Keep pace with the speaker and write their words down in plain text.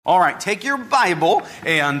All right, take your Bible,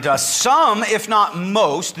 and some, if not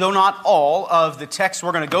most, though not all, of the texts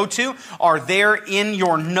we're going to go to are there in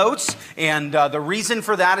your notes. And the reason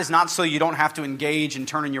for that is not so you don't have to engage and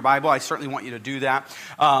turn in your Bible. I certainly want you to do that.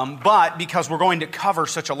 But because we're going to cover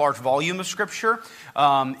such a large volume of Scripture,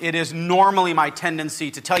 it is normally my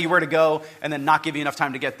tendency to tell you where to go and then not give you enough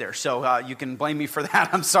time to get there. So you can blame me for that.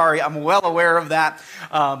 I'm sorry. I'm well aware of that.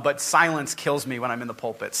 But silence kills me when I'm in the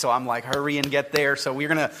pulpit. So I'm like, hurry and get there. So we're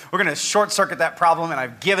gonna short circuit that problem, and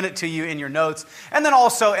I've given it to you in your notes. And then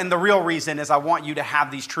also, and the real reason is I want you to have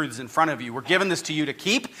these truths in front of you. We're giving this to you to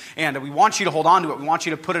keep, and we want you to hold on to it. We want you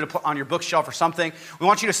to put it on your bookshelf or something. We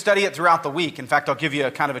want you to study it throughout the week. In fact, I'll give you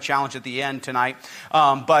a kind of a challenge at the end tonight.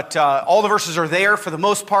 But all the verses are there for the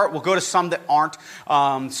most part. We'll go to some that aren't,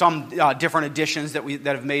 some different additions that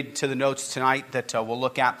have made to the notes tonight that we'll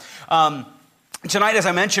look at. Tonight, as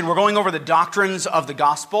I mentioned, we're going over the doctrines of the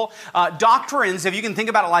gospel. Doctrines, if you can think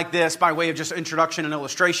about it like this, by way of just introduction and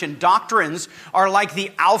illustration, doctrines are like the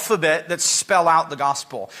alphabet that spell out the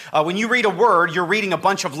gospel. When you read a word, you're reading a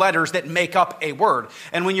bunch of letters that make up a word.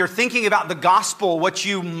 And when you're thinking about the gospel, what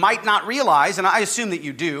you might not realize, and I assume that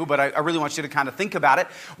you do, but I really want you to kind of think about it,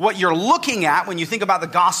 what you're looking at when you think about the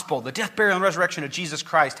gospel, the death, burial, and resurrection of Jesus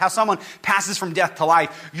Christ, how someone passes from death to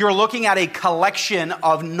life, you're looking at a collection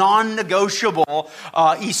of non-negotiable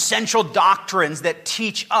essential doctrines that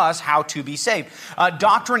teach us how to be saved.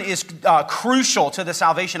 Doctrine is crucial to the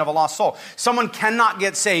salvation of a lost soul. Someone cannot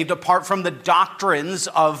get saved apart from the doctrines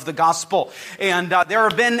of the gospel. And there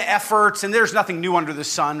have been efforts, and there's nothing new under the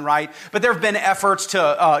sun, right? But there have been efforts to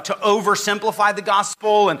oversimplify the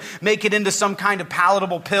gospel and make it into some kind of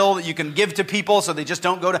palatable pill that you can give to people so they just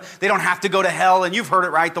don't have to go to hell. And you've heard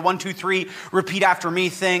it, right? The 1, 2, 3, repeat after me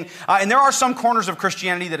thing. And there are some corners of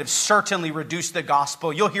Christianity that have certainly reduced the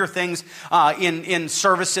gospel. You'll hear things in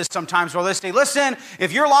services sometimes where they say, listen,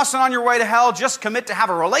 if you're lost and on your way to hell, just commit to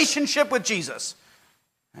have a relationship with Jesus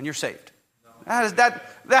and you're saved.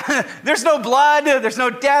 There's no blood, there's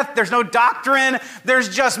no death, there's no doctrine.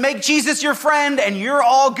 There's just make Jesus your friend and you're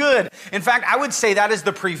all good. In fact, I would say that is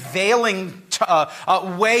the prevailing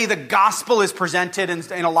way the gospel is presented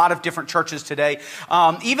in a lot of different churches today.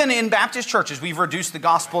 Even in Baptist churches, we've reduced the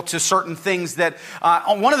gospel to certain things that,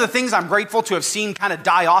 one of the things I'm grateful to have seen kind of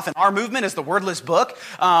die off in our movement is the wordless book.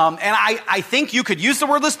 And I think you could use the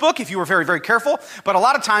wordless book if you were very, very careful. But a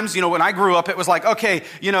lot of times, when I grew up, it was like, okay,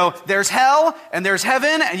 there's hell and there's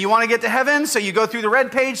heaven and you want to get to heaven. So you go through the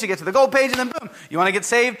red page to get to the gold page and then boom, you want to get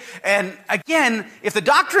saved. And again, if the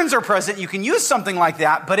doctrines are present, you can use something like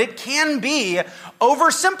that, but it can be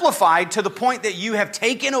oversimplified to the point that you have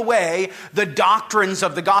taken away the doctrines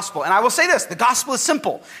of the gospel. And I will say this, the gospel is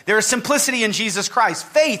simple. There is simplicity in Jesus Christ.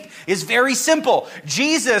 Faith is very simple.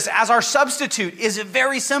 Jesus as our substitute is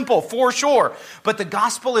very simple for sure. But the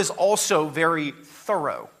gospel is also very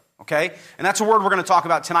thorough. Okay? And that's a word we're going to talk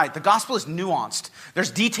about tonight. The gospel is nuanced.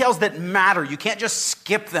 There's details that matter. You can't just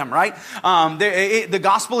skip them, right? The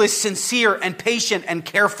gospel is sincere and patient and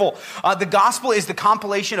careful. The gospel is the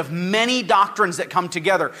compilation of many doctrines that come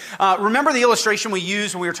together. Remember the illustration we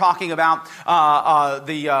used when we were talking about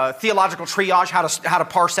the theological triage, how to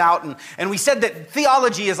parse out, and we said that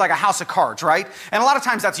theology is like a house of cards, right? And a lot of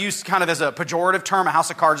times that's used kind of as a pejorative term. A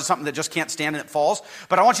house of cards is something that just can't stand and it falls.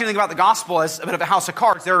 But I want you to think about the gospel as a bit of a house of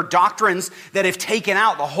cards. There are doctrines that if taken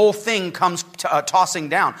out, the whole thing comes tossing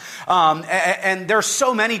down. And there's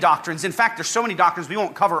so many doctrines. In fact, there's so many doctrines, we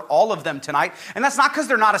won't cover all of them tonight. And that's not because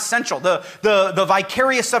they're not essential. The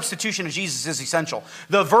vicarious substitution of Jesus is essential.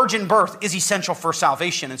 The virgin birth is essential for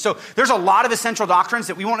salvation. And so there's a lot of essential doctrines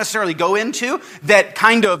that we won't necessarily go into that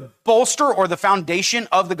kind of bolster or the foundation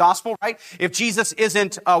of the gospel, right? If Jesus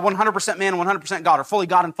isn't 100% man and 100% God, or fully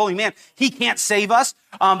God and fully man, he can't save us.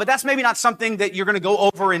 But that's maybe not something that you're going to go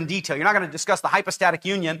over in detail. You're not going to discuss the hypostatic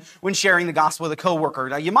union when sharing the gospel with a coworker.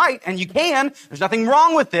 Now, you might, and you can. There's nothing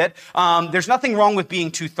wrong with it. There's nothing wrong with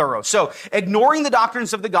being too thorough. So ignoring the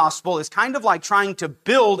doctrines of the gospel is kind of like trying to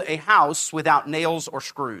build a house without nails or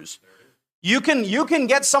screws. You can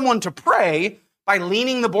get someone to pray by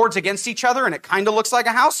leaning the boards against each other, and it kind of looks like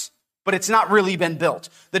a house, but it's not really been built.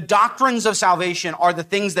 The doctrines of salvation are the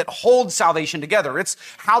things that hold salvation together. It's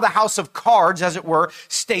how the house of cards, as it were,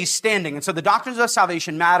 stays standing. And so the doctrines of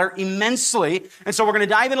salvation matter immensely. And so we're going to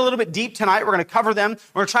dive in a little bit deep tonight. We're going to cover them.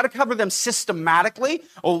 We're going to try to cover them systematically,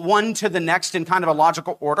 one to the next in kind of a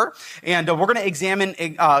logical order. And we're going to examine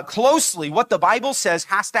closely what the Bible says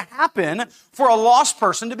has to happen for a lost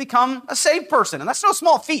person to become a saved person. And that's no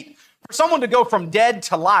small feat. For someone to go from dead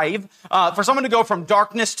to live, for someone to go from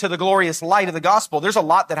darkness to the glorious light of the gospel, there's a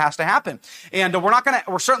lot that has to happen. And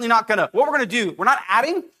we're certainly not going to, what we're going to do, we're not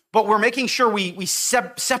adding, but we're making sure we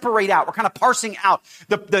separate out. We're kind of parsing out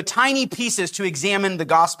the tiny pieces to examine the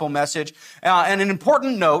gospel message. And an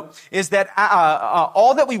important note is that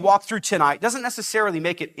all that we walk through tonight doesn't necessarily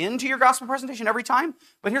make it into your gospel presentation every time.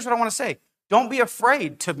 But here's what I want to say. Don't be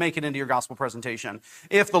afraid to make it into your gospel presentation.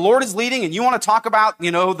 If the Lord is leading and you want to talk about,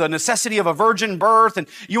 the necessity of a virgin birth and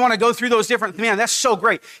you want to go through those different, man, that's so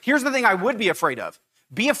great. Here's the thing I would be afraid of.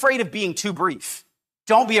 Be afraid of being too brief.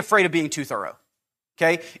 Don't be afraid of being too thorough.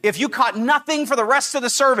 Okay? If you caught nothing for the rest of the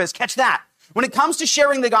service, catch that. When it comes to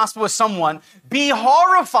sharing the gospel with someone, be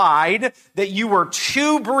horrified that you were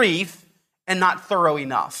too brief and not thorough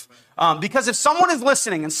enough. Because if someone is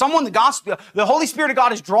listening and the Holy Spirit of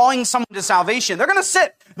God is drawing someone to salvation, they're going to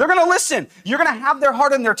sit, they're going to listen, you're going to have their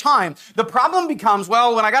heart and their time. The problem becomes,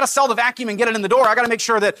 well, when I got to sell the vacuum and get it in the door, I got to make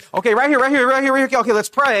sure that, okay, right here, okay, let's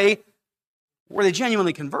pray. Were they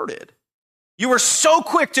genuinely converted? You were so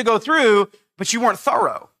quick to go through, but you weren't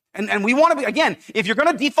thorough. And we want to be, again, if you're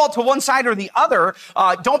going to default to one side or the other,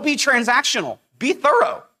 don't be transactional. Be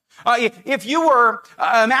thorough. If you were,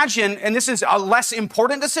 imagine, and this is a less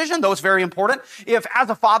important decision, though it's very important, if as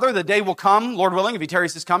a father, the day will come, Lord willing, if he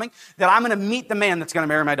tarries his coming, that I'm going to meet the man that's going to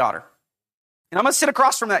marry my daughter. And I'm going to sit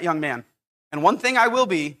across from that young man. And one thing I will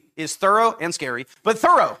be is thorough and scary, but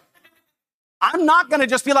thorough. I'm not going to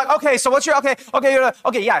just be like, okay, so what's your,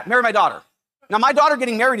 okay, yeah, marry my daughter. Now, my daughter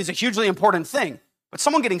getting married is a hugely important thing, but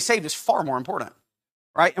someone getting saved is far more important.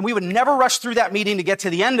 Right? And we would never rush through that meeting to get to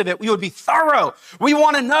the end of it. We would be thorough. We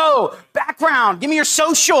want to know background. Give me your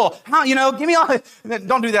social. Give me all.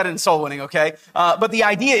 Don't do that in soul winning, okay? But the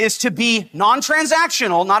idea is to be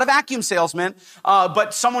non-transactional, not a vacuum salesman,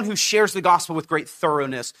 but someone who shares the gospel with great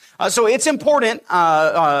thoroughness. So it's important.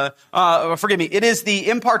 Forgive me. It is the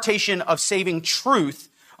impartation of saving truth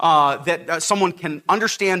that someone can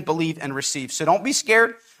understand, believe, and receive. So don't be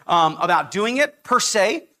scared about doing it per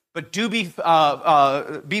se. But do be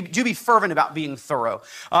fervent about being thorough.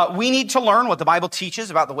 We need to learn what the Bible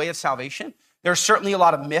teaches about the way of salvation. There's certainly a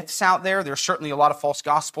lot of myths out there. There's certainly a lot of false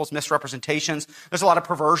gospels, misrepresentations. There's a lot of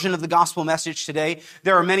perversion of the gospel message today.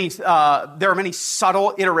 There are many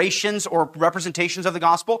subtle iterations or representations of the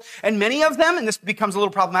gospel. And many of them, and this becomes a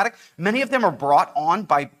little problematic, many of them are brought on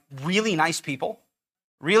by really nice people,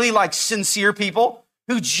 really sincere people,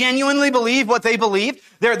 who genuinely believe what they believe.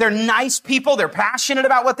 They're nice people. They're passionate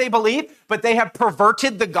about what they believe, but they have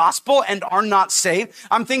perverted the gospel and are not saved.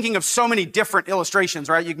 I'm thinking of so many different illustrations,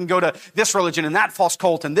 right? You can go to this religion and that false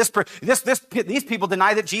cult, and these people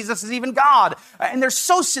deny that Jesus is even God. And they're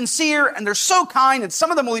so sincere and they're so kind, and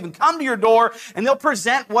some of them will even come to your door and they'll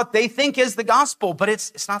present what they think is the gospel, but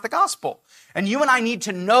it's not the gospel. And you and I need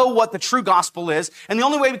to know what the true gospel is. And the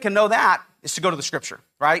only way we can know that is to go to the scripture,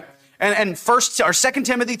 right? And 2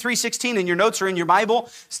 Timothy 3:16 in your notes or in your Bible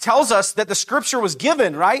tells us that the scripture was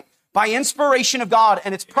given, right, by inspiration of God,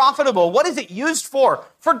 and it's profitable. What is it used for?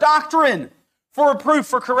 For doctrine, for reproof,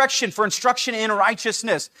 for correction, for instruction in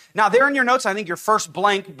righteousness. Now, there in your notes, I think your first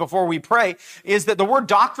blank before we pray is that the word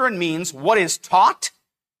doctrine means what is taught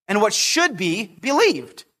and what should be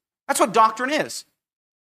believed. That's what doctrine is.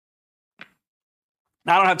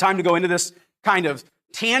 Now, I don't have time to go into this kind of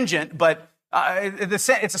tangent, but it's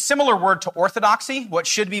a similar word to orthodoxy. What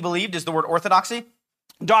should be believed is the word orthodoxy.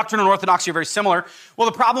 Doctrine and orthodoxy are very similar. Well,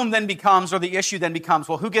 the problem then becomes, or the issue then becomes,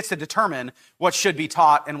 well, who gets to determine what should be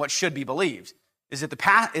taught and what should be believed? Is it the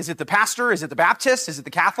pastor? Is it the Baptists? Is it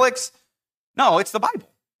the Catholics? No, it's the Bible.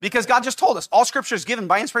 Because God just told us all scripture is given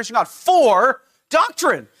by inspiration of God for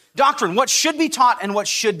doctrine. Doctrine, what should be taught and what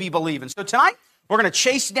should be believed. And so tonight, we're going to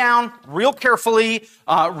chase down real carefully,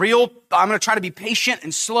 I'm going to try to be patient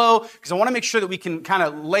and slow because I want to make sure that we can kind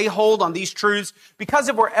of lay hold on these truths. Because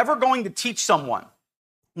if we're ever going to teach someone,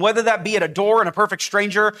 whether that be at a door and a perfect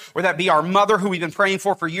stranger, or that be our mother who we've been praying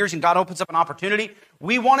for years and God opens up an opportunity,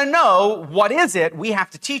 we want to know what is it we have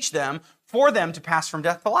to teach them for them to pass from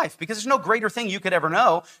death to life. Because there's no greater thing you could ever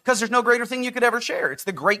know, because there's no greater thing you could ever share. It's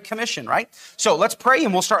the Great Commission, right? So let's pray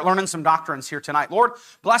and we'll start learning some doctrines here tonight. Lord,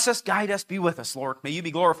 bless us, guide us, be with us, Lord. May you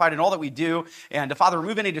be glorified in all that we do. And Father,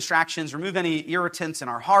 remove any distractions, remove any irritants in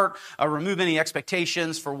our heart, remove any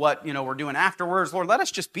expectations for what we're doing afterwards. Lord, let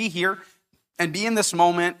us just be here and be in this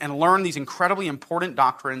moment and learn these incredibly important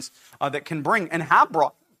doctrines that can bring and have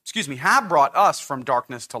brought us from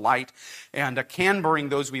darkness to light, and can bring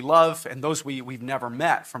those we love and those we've never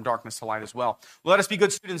met from darkness to light as well. Let us be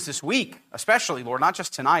good students this week, especially, Lord, not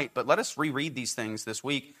just tonight, but let us reread these things this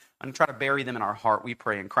week and try to bury them in our heart, we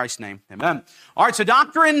pray in Christ's name. Amen. All right, so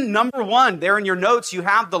doctrine number one, there in your notes, you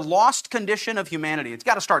have the lost condition of humanity. It's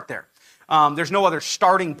got to start there. There's no other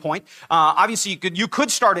starting point. Obviously, you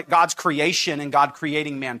could start at God's creation and God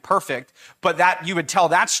creating man perfect, but that you would tell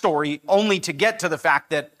that story only to get to the fact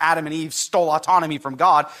that Adam and Eve stole autonomy from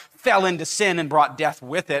God, fell into sin, and brought death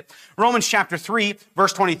with it. Romans chapter 3,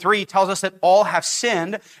 verse 23 tells us that all have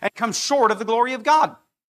sinned and come short of the glory of God.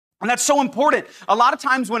 And that's so important. A lot of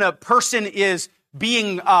times when a person is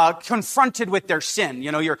being confronted with their sin,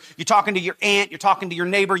 you're talking to your aunt, you're talking to your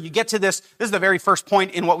neighbor, you get to this is the very first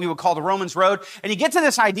point in what we would call the Romans road, and you get to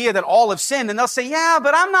this idea that all have sinned, and they'll say, yeah,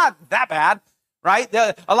 but I'm not that bad, right?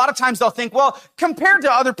 A lot of times they'll think, well, compared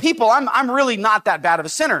to other people, I'm really not that bad of a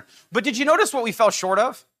sinner. But did you notice what we fell short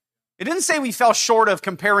of? It didn't say we fell short of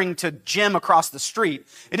comparing to Jim across the street.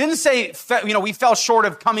 It didn't say, we fell short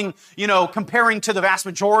of comparing to the vast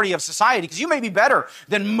majority of society, because you may be better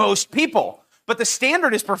than most people, but the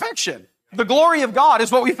standard is perfection. The glory of God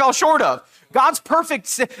is what we fell short of. God's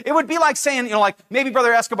perfect. It would be like saying, maybe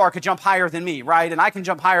Brother Escobar could jump higher than me, right? And I can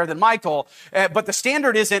jump higher than Michael, but the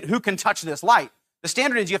standard isn't who can touch this light. The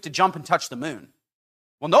standard is you have to jump and touch the moon.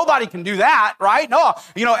 Well, nobody can do that, right? No,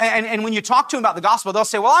 and when you talk to them about the gospel, they'll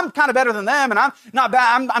say, well, I'm kind of better than them, and I'm not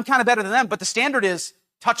bad. I'm kind of better than them. But the standard is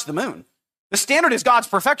touch the moon. The standard is God's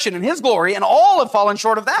perfection and his glory, and all have fallen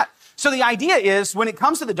short of that. So the idea is, when it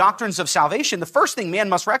comes to the doctrines of salvation, the first thing man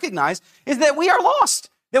must recognize is that we are lost,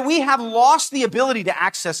 that we have lost the ability to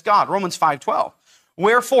access God. Romans 5:12.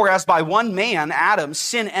 Wherefore, as by one man, Adam,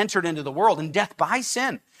 sin entered into the world, and death by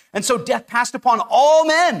sin. And so death passed upon all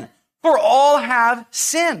men, for all have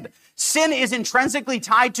sinned. Sin is intrinsically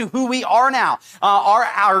tied to who we are now.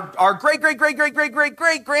 Our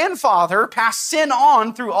great-great-great-great-great-great-great-grandfather passed sin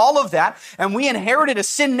on through all of that, and we inherited a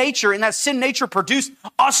sin nature, and that sin nature produced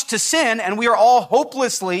us to sin, and we are all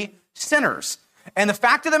hopelessly sinners. And the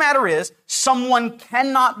fact of the matter is, someone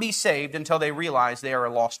cannot be saved until they realize they are a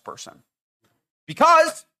lost person.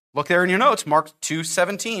 Because, look there in your notes, Mark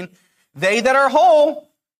 2:17, they that are whole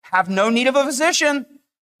have no need of a physician,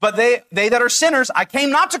 but they that are sinners, I came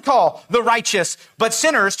not to call the righteous, but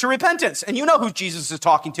sinners to repentance. And you know who Jesus is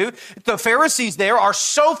talking to. The Pharisees there are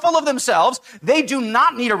so full of themselves, they do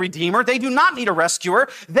not need a redeemer. They do not need a rescuer.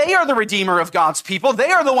 They are the redeemer of God's people. They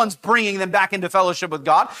are the ones bringing them back into fellowship with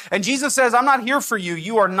God. And Jesus says, I'm not here for you.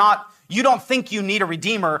 You don't think you need a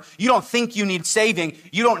redeemer. You don't think you need saving.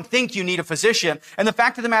 You don't think you need a physician. And the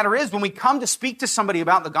fact of the matter is, when we come to speak to somebody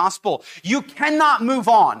about the gospel, you cannot move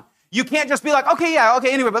on. You can't just be like, okay,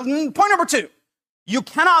 anyway, but point number 2. You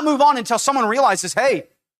cannot move on until someone realizes, hey,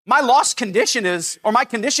 my condition is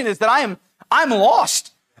that I'm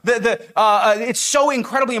lost. It's so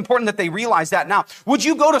incredibly important that they realize that. Now, would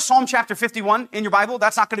you go to Psalm chapter 51 in your Bible?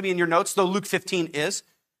 That's not going to be in your notes, though Luke 15 is.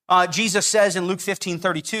 Jesus says in Luke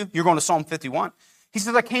 15:32, you're going to Psalm 51. He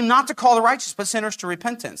says, I came not to call the righteous, but sinners to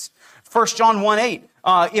repentance. 1 John 1:8,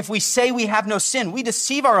 if we say we have no sin, we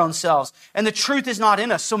deceive our own selves, and the truth is not in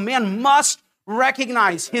us. So man must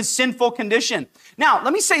recognize his sinful condition. Now,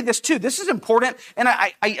 let me say this too. This is important, and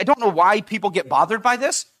I don't know why people get bothered by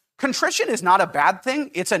this. Contrition is not a bad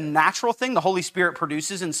thing. It's a natural thing the Holy Spirit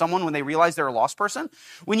produces in someone when they realize they're a lost person.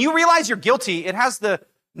 When you realize you're guilty, it has the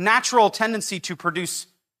natural tendency to produce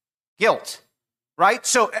guilt. Right?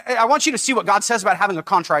 So I want you to see what God says about having a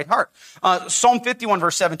contrite heart. Psalm 51,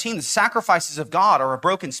 verse 17, the sacrifices of God are a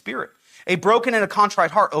broken spirit. A broken and a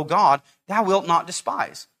contrite heart, O God, thou wilt not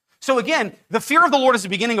despise. So again, the fear of the Lord is the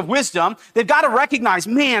beginning of wisdom. They've got to recognize,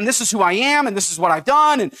 man, this is who I am, and this is what I've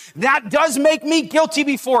done, and that does make me guilty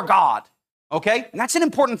before God. Okay? And that's an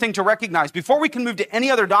important thing to recognize. Before we can move to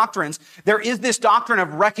any other doctrines, there is this doctrine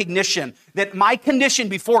of recognition that my condition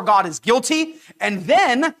before God is guilty, and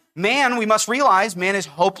then we must realize man is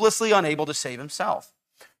hopelessly unable to save himself.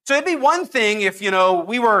 So it'd be one thing if,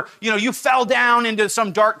 you fell down into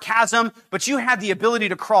some dark chasm, but you had the ability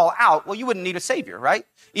to crawl out. Well, you wouldn't need a savior, right?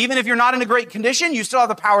 Even if you're not in a great condition, you still have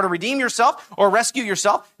the power to redeem yourself or rescue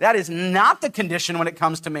yourself. That is not the condition when it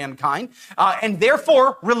comes to mankind. And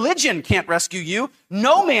therefore, religion can't rescue you.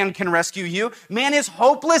 No man can rescue you. Man is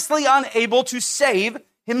hopelessly unable to save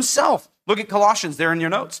himself. Look at Colossians there in your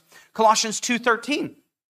notes. Colossians 2:13.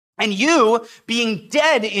 And you, being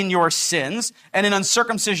dead in your sins and in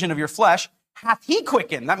uncircumcision of your flesh, hath he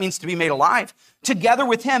quickened, that means to be made alive, together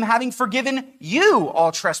with him, having forgiven you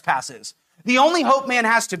all trespasses. The only hope man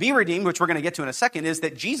has to be redeemed, which we're going to get to in a second, is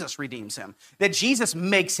that Jesus redeems him, that Jesus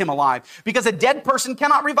makes him alive, because a dead person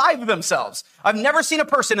cannot revive themselves. I've never seen a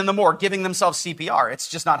person in the morgue giving themselves CPR. It's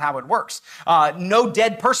just not how it works. No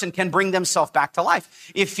dead person can bring themselves back to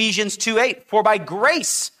life. Ephesians 2:8, for by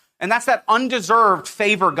grace, and that's that undeserved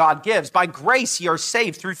favor God gives. By grace ye are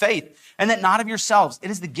saved through faith, and that not of yourselves.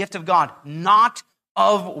 It is the gift of God, not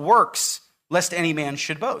of works, lest any man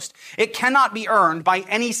should boast. It cannot be earned by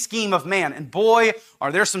any scheme of man. And boy,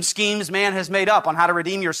 are there some schemes man has made up on how to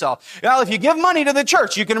redeem yourself. Well, if you give money to the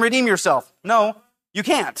church, you can redeem yourself. No, you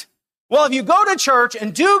can't. Well, if you go to church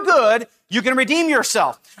and do good, you can redeem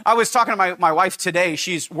yourself. I was talking to my wife today.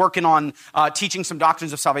 She's working on teaching some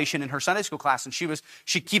doctrines of salvation in her Sunday school class, and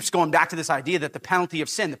she keeps going back to this idea that the penalty of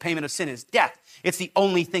sin, the payment of sin, is death. It's the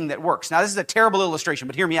only thing that works. Now, this is a terrible illustration,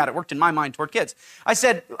 but hear me out. It worked in my mind toward kids. I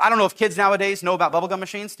said, I don't know if kids nowadays know about bubblegum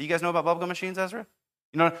machines. Do you guys know about bubblegum machines, Ezra?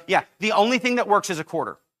 You know, yeah. The only thing that works is a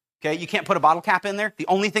quarter. Okay, you can't put a bottle cap in there. The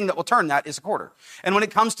only thing that will turn that is a quarter. And when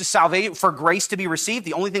it comes to salvation, for grace to be received,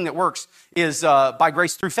 the only thing that works is by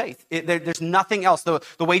grace through faith. There's nothing else. The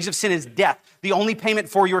wage of sin is death. The only payment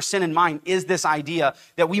for your sin and mine is this idea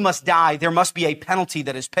that we must die. There must be a penalty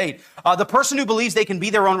that is paid. The person who believes they can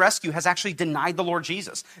be their own rescue has actually denied the Lord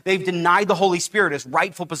Jesus. They've denied the Holy Spirit his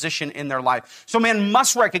rightful position in their life. So man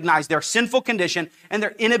must recognize their sinful condition and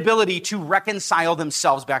their inability to reconcile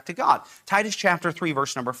themselves back to God. Titus chapter 3,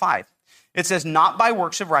 verse number 5. It says, not by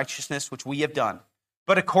works of righteousness, which we have done,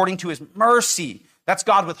 but according to his mercy. That's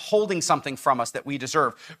God withholding something from us that we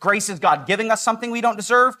deserve. Grace is God giving us something we don't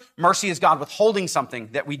deserve. Mercy is God withholding something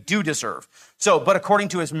that we do deserve. But according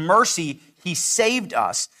to his mercy, he saved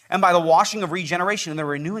us, and by the washing of regeneration and the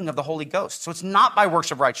renewing of the Holy Ghost. So it's not by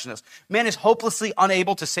works of righteousness. Man is hopelessly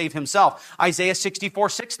unable to save himself. Isaiah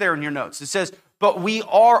 64:6 there in your notes. It says, but we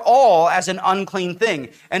are all as an unclean thing,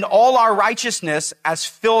 and all our righteousness are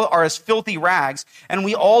as filthy rags, and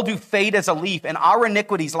we all do fade as a leaf, and our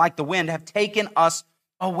iniquities, like the wind, have taken us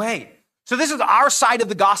away. So this is our side of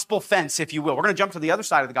the gospel fence, if you will. We're going to jump to the other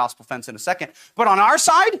side of the gospel fence in a second. But on our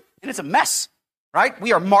side, and it's a mess, right?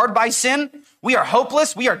 We are marred by sin. We are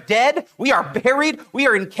hopeless. We are dead. We are buried. We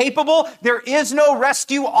are incapable. There is no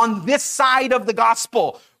rescue on this side of the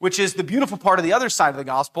gospel, which is the beautiful part of the other side of the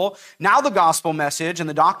gospel. Now the gospel message and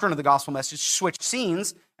the doctrine of the gospel message switch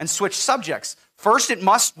scenes and switch subjects. First, it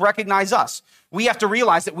must recognize us. We have to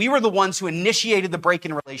realize that we were the ones who initiated the break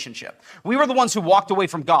in relationship. We were the ones who walked away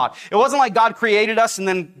from God. It wasn't like God created us and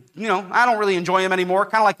then, I don't really enjoy him anymore.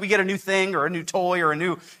 Kind of like we get a new thing or a new toy or a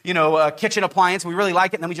new, kitchen appliance. We really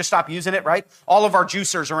like it and then we just stop using it, right? All of our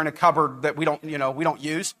juicers are in a cupboard that we don't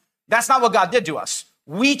use. That's not what God did to us.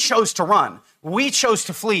 We chose to run. We chose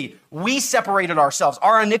to flee. We separated ourselves.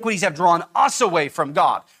 Our iniquities have drawn us away from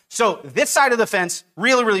God. So this side of the fence,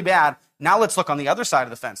 really, really bad. Now let's look on the other side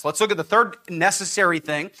of the fence. Let's look at the third necessary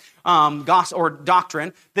thing, or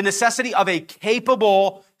doctrine, the necessity of a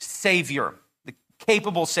capable Savior. The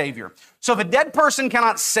capable Savior. So if a dead person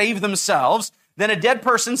cannot save themselves, then a dead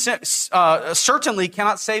person certainly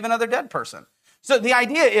cannot save another dead person. So the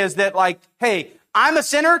idea is that hey, I'm a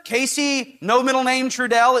sinner. Casey, no middle name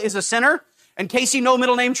Trudell, is a sinner. And Casey, no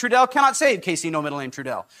middle name Trudell, cannot save Casey, no middle name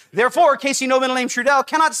Trudell. Therefore, Casey, no middle name Trudell,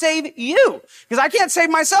 cannot save you. Because I can't save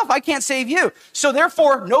myself, I can't save you. So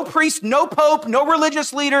therefore, no priest, no pope, no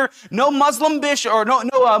religious leader, no Muslim bishop, or no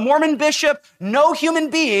Mormon bishop, no human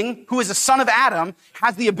being who is a son of Adam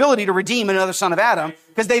has the ability to redeem another son of Adam,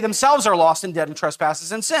 because they themselves are lost and dead in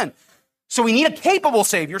trespasses and sin. So we need a capable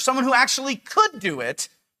Savior, someone who actually could do it.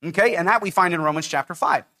 Okay, and that we find in Romans chapter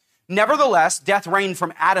 5. Nevertheless, death reigned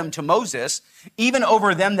from Adam to Moses, even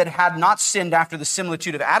over them that had not sinned after the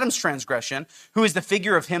similitude of Adam's transgression, who is the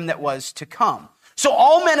figure of him that was to come. So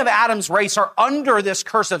all men of Adam's race are under this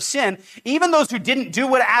curse of sin, even those who didn't do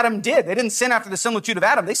what Adam did. They didn't sin after the similitude of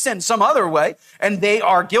Adam. They sinned some other way, and they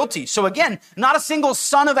are guilty. So again, not a single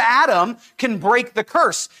son of Adam can break the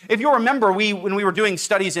curse. If you remember, when we were doing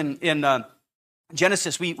studies in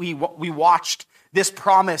Genesis, we watched this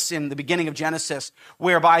promise in the beginning of Genesis,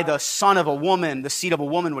 whereby the son of a woman, the seed of a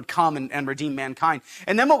woman, would come and redeem mankind.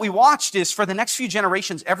 And then what we watched is, for the next few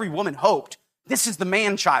generations, every woman hoped, this is the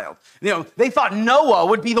man-child. They thought Noah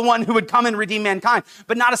would be the one who would come and redeem mankind,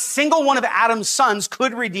 but not a single one of Adam's sons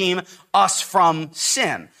could redeem us from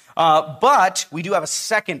sin. But we do have a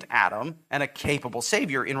second Adam and a capable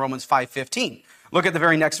Savior in Romans 5:15. Look at the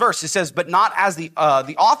very next verse. It says, but not as the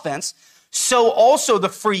offense, so also the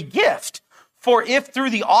free gift. For if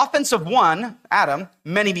through the offense of one, Adam,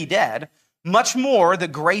 many be dead, much more the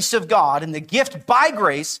grace of God and the gift by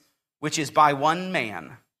grace, which is by one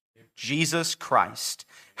man, Jesus Christ,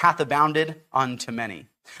 hath abounded unto many.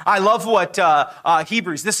 I love what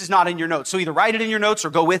Hebrews, this is not in your notes, so either write it in your notes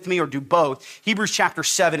or go with me or do both. Hebrews chapter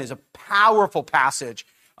 7 is a powerful passage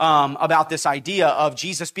about this idea of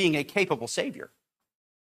Jesus being a capable Savior.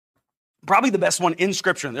 Probably the best one in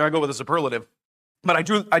Scripture. And there I go with a superlative. But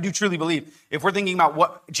I do truly believe, if we're thinking about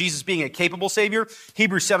what Jesus being a capable Savior,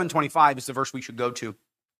 Hebrews 7:25 is the verse we should go to.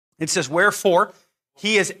 It says, wherefore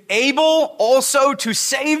he is able also to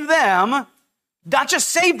save them Not just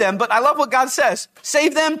save them, but I love what God says.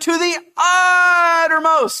 Save them to the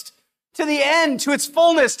uttermost, to the end, to its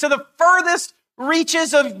fullness, to the furthest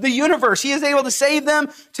reaches of the universe. He is able to save them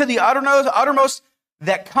to the uttermost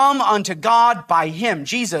that come unto God by him,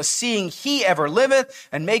 Jesus, seeing he ever liveth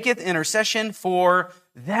and maketh intercession for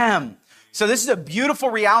them. So this is a beautiful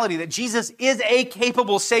reality that Jesus is a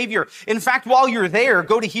capable Savior. In fact, while you're there,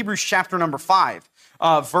 go to Hebrews chapter number 5,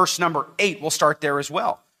 verse number 8. We'll start there as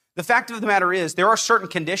well. The fact of the matter is there are certain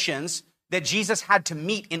conditions that Jesus had to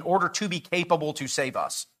meet in order to be capable to save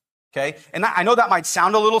us. Okay? And I know that might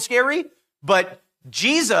sound a little scary, but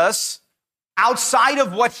Jesus, outside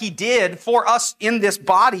of what he did for us in this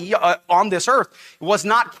body on this earth, was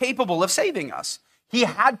not capable of saving us. He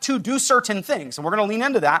had to do certain things, and we're going to lean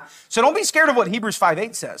into that. So don't be scared of what Hebrews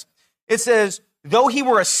 5:8 says. It says, though he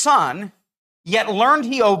were a son, yet learned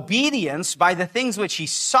he obedience by the things which he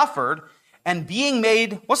suffered, and being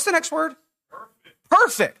made, what's the next word?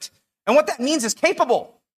 Perfect. And what that means is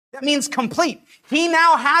capable. That means complete. He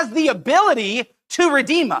now has the ability to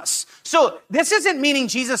redeem us. So this isn't meaning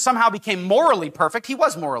Jesus somehow became morally perfect. He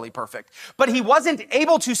was morally perfect. But he wasn't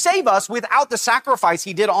able to save us without the sacrifice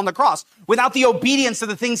he did on the cross. Without the obedience of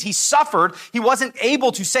the things he suffered, he wasn't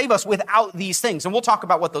able to save us without these things. And we'll talk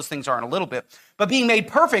about what those things are in a little bit. But being made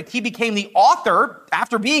perfect, he became the author,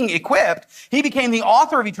 after being equipped, he became the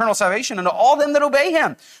author of eternal salvation unto all them that obey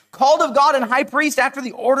him. Called of God and high priest after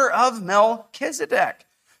the order of Melchizedek.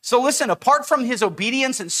 So listen, apart from his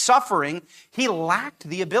obedience and suffering, he lacked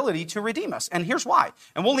the ability to redeem us. And here's why.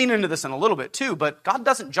 And we'll lean into this in a little bit too, but God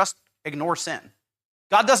doesn't just ignore sin.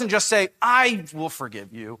 God doesn't just say, I will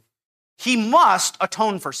forgive you. He must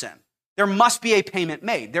atone for sin. There must be a payment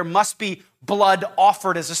made. There must be blood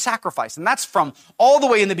offered as a sacrifice. And that's from all the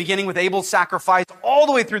way in the beginning with Abel's sacrifice, all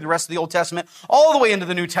the way through the rest of the Old Testament, all the way into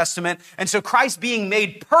the New Testament. And so Christ being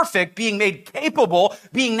made perfect, being made capable,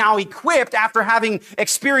 being now equipped after having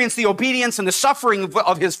experienced the obedience and the suffering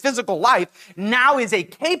of his physical life, now is a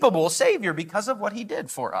capable Savior because of what he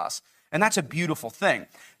did for us. And that's a beautiful thing.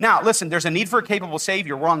 Now, listen, there's a need for a capable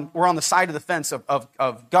Savior. We're on the side of the fence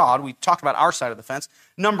of God. We talked about our side of the fence.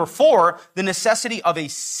 Number 4, the necessity of a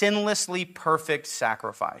sinlessly perfect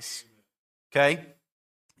sacrifice. Okay?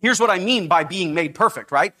 Here's what I mean by being made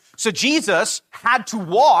perfect, right? So Jesus had to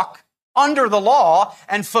walk under the law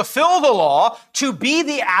and fulfill the law to be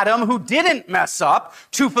the Adam who didn't mess up,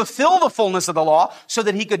 to fulfill the fullness of the law so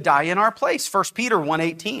that he could die in our place. 1 Peter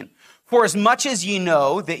 1:18. For as much as ye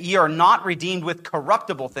know that ye are not redeemed with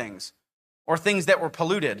corruptible things, or things that were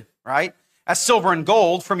polluted, right? As silver and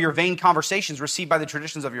gold from your vain conversations received by the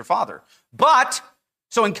traditions of your father. But,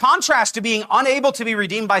 so in contrast to being unable to be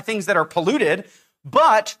redeemed by things that are polluted,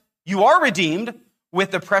 but you are redeemed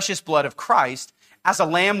with the precious blood of Christ as a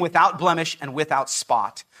lamb without blemish and without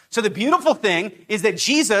spot. So the beautiful thing is that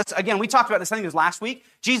Jesus, again, we talked about this, I think it was last week,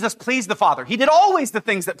 Jesus pleased the Father. He did always the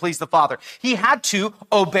things that pleased the Father. He had to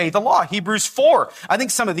obey the law. Hebrews 4. I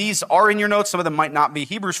think some of these are in your notes, some of them might not be.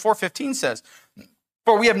 Hebrews 4:15 says,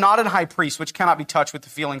 for we have not an high priest which cannot be touched with the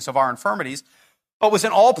feelings of our infirmities, but was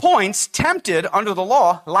in all points tempted under the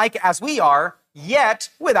law, like as we are, yet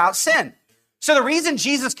without sin. So the reason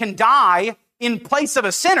Jesus can die in place of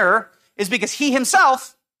a sinner is because he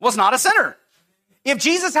himself was not a sinner. If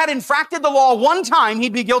Jesus had infracted the law one time,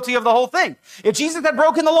 he'd be guilty of the whole thing. If Jesus had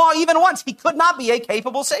broken the law even once, he could not be a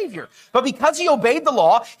capable Savior. But because he obeyed the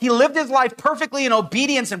law, he lived his life perfectly in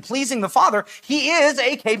obedience and pleasing the Father, he is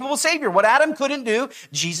a capable Savior. What Adam couldn't do,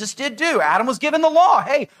 Jesus did do. Adam was given the law.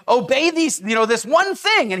 Hey, obey this one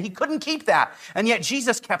thing, and he couldn't keep that. And yet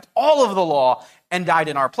Jesus kept all of the law and died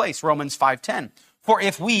in our place. Romans 5:10. For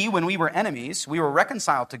if we, when we were enemies, we were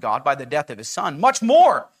reconciled to God by the death of his Son, much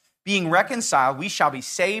more, being reconciled, we shall be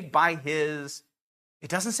saved by his, it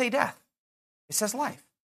doesn't say death, it says life.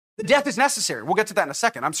 The death is necessary. We'll get to that in a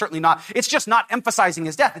second. It's just not emphasizing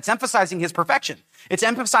his death. It's emphasizing his perfection. It's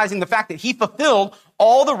emphasizing the fact that he fulfilled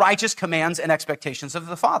all the righteous commands and expectations of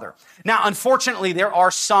the Father. Now, unfortunately, there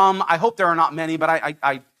are some, I hope there are not many, but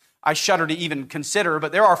I shudder to even consider,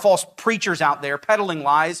 but there are false preachers out there peddling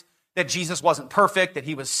lies that Jesus wasn't perfect, that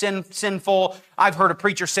he was sinful. I've heard a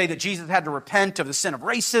preacher say that Jesus had to repent of the sin of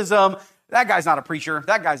racism. That guy's not a preacher.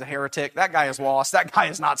 That guy's a heretic. That guy is lost. That guy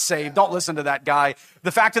is not saved. Don't listen to that guy.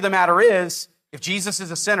 The fact of the matter is, if Jesus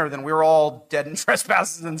is a sinner, then we're all dead in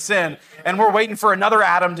trespasses and sin. And we're waiting for another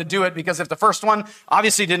Adam to do it, because if the first one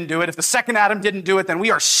obviously didn't do it, if the second Adam didn't do it, then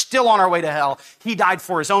we are still on our way to hell. He died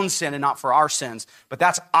for his own sin and not for our sins. But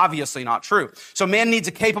that's obviously not true. So man needs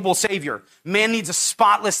a capable Savior. Man needs a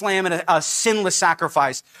spotless lamb and a sinless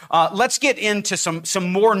sacrifice. Let's get into some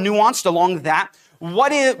more nuanced along that.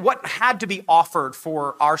 What had to be offered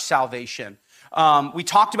for our salvation? We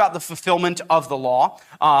talked about the fulfillment of the law.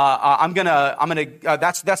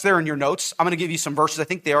 That's there in your notes. I'm going to give you some verses. I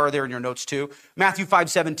think they are there in your notes too. Matthew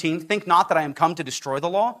 5:17. Think not that I am come to destroy the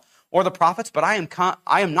law or the prophets, but I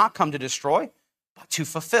am not come to destroy, but to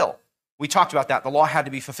fulfill. We talked about that. The law had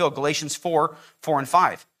to be fulfilled. Galatians 4:4 and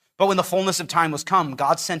 5. But when the fullness of time was come,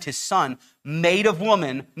 God sent his son, made of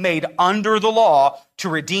woman, made under the law, to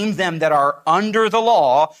redeem them that are under the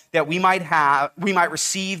law, that we might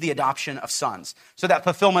receive the adoption of sons. So that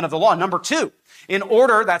fulfillment of the law. Number two, in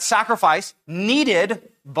order, that sacrifice needed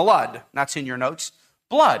blood. That's in your notes.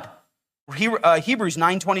 Blood. Hebrews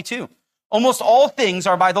 9:22. Almost all things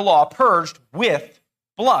are by the law purged with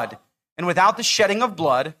blood. And without the shedding of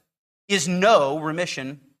blood is no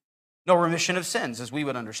remission of sins, as we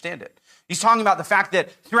would understand it. He's talking about the fact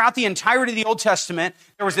that throughout the entirety of the Old Testament,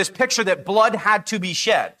 there was this picture that blood had to be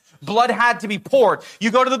shed. Blood had to be poured.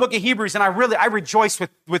 You go to the book of Hebrews, and I rejoice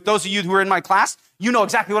with those of you who are in my class. You know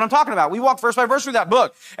exactly what I'm talking about. We walk verse by verse through that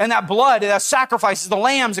book. And that blood, that sacrifices, the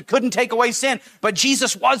lambs, it couldn't take away sin. But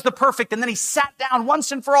Jesus was the perfect. And then he sat down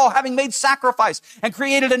once and for all, having made sacrifice and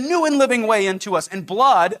created a new and living way into us. And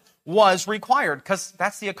blood was required because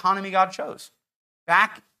that's the economy God chose.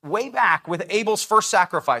 Way back with Abel's first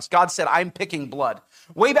sacrifice, God said, I'm picking blood.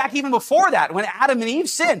 Way back even before that, when Adam and Eve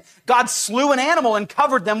sinned, God slew an animal and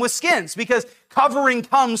covered them with skins because covering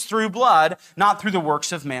comes through blood, not through the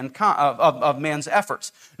works of man's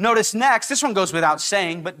efforts. Notice next, this one goes without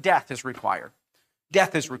saying, but death is required.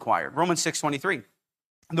 Death is required. Romans 6:23.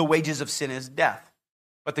 The wages of sin is death,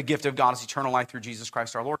 but the gift of God is eternal life through Jesus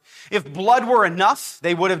Christ our Lord. If blood were enough,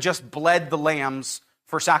 they would have just bled the lambs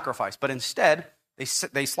for sacrifice, but instead,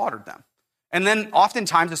 they slaughtered them. And then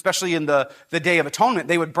oftentimes, especially in the Day of Atonement,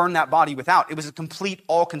 they would burn that body without. It was a complete,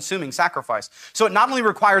 all-consuming sacrifice. So it not only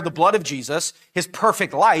required the blood of Jesus, his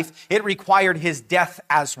perfect life, it required his death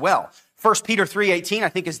as well. 1 Peter 3:18, I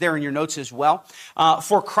think is there in your notes as well.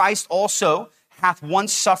 For Christ also hath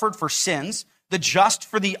once suffered for sins, the just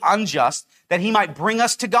for the unjust, that he might bring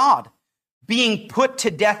us to God, being put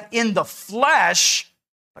to death in the flesh,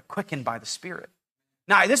 but quickened by the Spirit.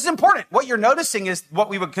 Now, this is important. What you're noticing is what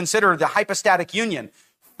we would consider the hypostatic union.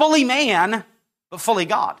 Fully man, but fully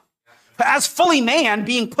God. As fully man,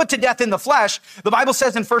 being put to death in the flesh, the Bible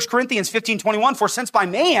says in 1 Corinthians 15:21, for since by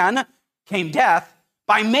man came death,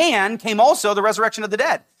 by man came also the resurrection of the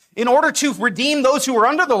dead. In order to redeem those who were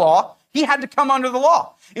under the law, he had to come under the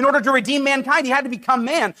law. In order to redeem mankind, he had to become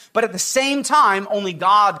man. But at the same time, only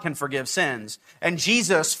God can forgive sins. And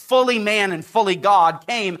Jesus, fully man and fully God,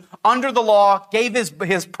 came under the law, gave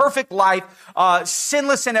his perfect life,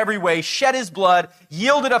 sinless in every way, shed his blood,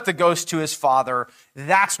 yielded up the ghost to his Father.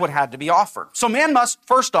 That's what had to be offered. So man must,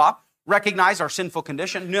 first off, recognize our sinful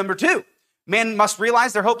condition. Number two, man must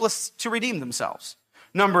realize they're hopeless to redeem themselves.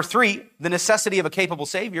 Number three, the necessity of a capable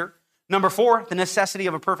Savior. Number four, the necessity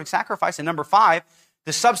of a perfect sacrifice. And number five,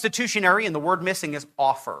 the substitutionary, and the word missing is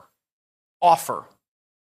offer. Offer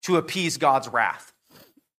to appease God's wrath.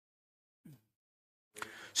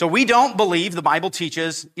 So we don't believe the Bible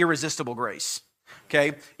teaches irresistible grace.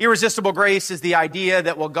 Okay? Irresistible grace is the idea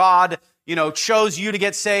that, well, God, chose you to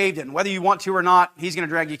get saved, and whether you want to or not, he's going to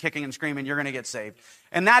drag you kicking and screaming, you're going to get saved.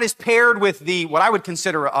 And that is paired with what I would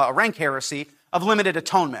consider a rank heresy of limited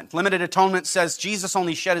atonement. Limited atonement says Jesus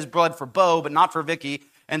only shed his blood for Bo, but not for Vicky.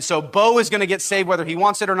 And so Bo is going to get saved whether he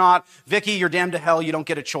wants it or not. Vicky, you're damned to hell. You don't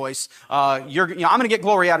get a choice. I'm going to get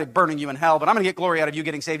glory out of burning you in hell, but I'm going to get glory out of you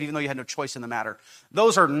getting saved even though you had no choice in the matter.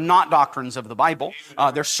 Those are not doctrines of the Bible.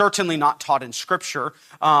 They're certainly not taught in Scripture.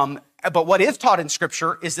 But what is taught in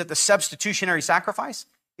Scripture is that the substitutionary sacrifice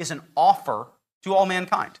is an offer to all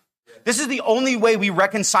mankind. This is the only way we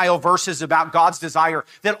reconcile verses about God's desire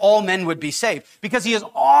that all men would be saved, because he is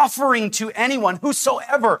offering to anyone,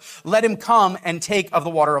 whosoever, let him come and take of the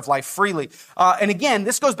water of life freely. And again,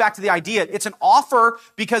 this goes back to the idea, it's an offer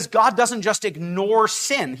because God doesn't just ignore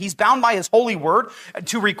sin. He's bound by his holy word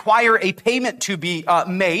to require a payment to be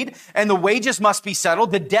made, and the wages must be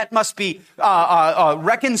settled. The debt must be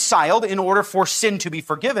reconciled in order for sin to be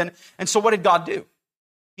forgiven. And so what did God do?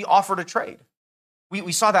 He offered a trade.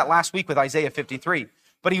 We saw that last week with Isaiah 53.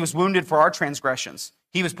 But he was wounded for our transgressions.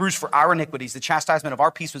 He was bruised for our iniquities. The chastisement of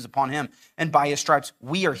our peace was upon him, and by his stripes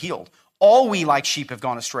we are healed. All we like sheep have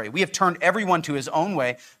gone astray. We have turned everyone to his own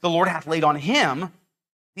way. The Lord hath laid on him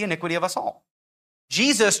the iniquity of us all.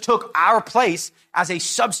 Jesus took our place as a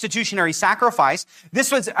substitutionary sacrifice. This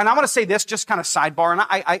was, and I want to say this, just kind of sidebar,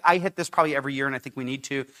 and I hit this probably every year, and I think we need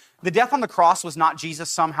to. The death on the cross was not Jesus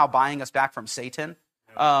somehow buying us back from Satan.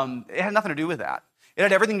 It had nothing to do with that. It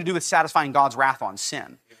had everything to do with satisfying God's wrath on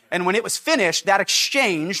sin. And when it was finished, that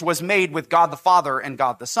exchange was made with God the Father and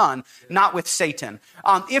God the Son, not with Satan.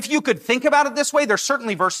 If you could think about it this way, there's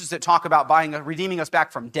certainly verses that talk about redeeming us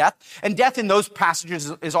back from death. And death in those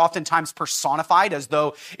passages is oftentimes personified as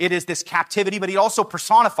though it is this captivity, but he also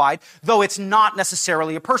personified, though it's not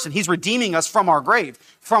necessarily a person. He's redeeming us from our grave,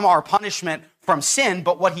 from our punishment, from sin.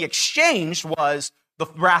 But what he exchanged was the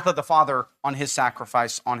wrath of the Father on his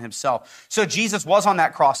sacrifice on himself. So Jesus was on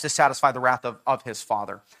that cross to satisfy the wrath of his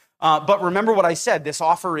Father. But remember what I said, this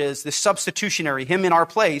offer is, this substitutionary, him in our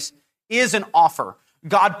place, is an offer.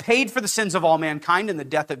 God paid for the sins of all mankind in the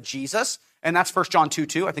death of Jesus, and that's 1 John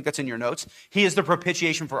 2:2. I think that's in your notes. He is the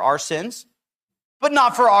propitiation for our sins, but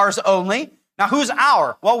not for ours only. Now, who's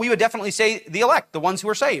our? Well, we would definitely say the elect, the ones who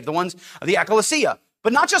are saved, the ones of the ecclesia,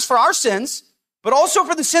 but not just for our sins, but also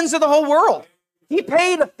for the sins of the whole world. He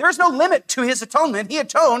paid, there's no limit to his atonement. He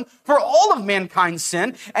atoned for all of mankind's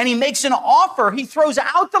sin, and he makes an offer. He throws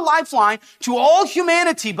out the lifeline to all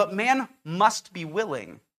humanity, but man must be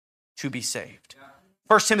willing to be saved.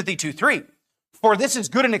 1 Timothy 2:3, for this is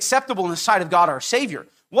good and acceptable in the sight of God our Savior.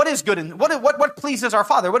 What is good and what pleases our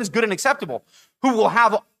Father? What is good and acceptable? Who will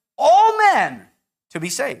have all men to be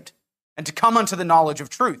saved and to come unto the knowledge of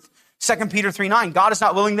truth. 2 Peter 3:9, God is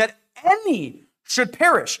not willing that any should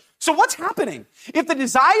perish. So what's happening? If the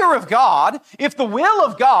desire of God, if the will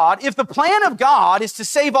of God, if the plan of God is to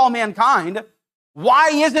save all mankind, why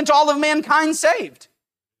isn't all of mankind saved?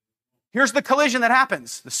 Here's the collision that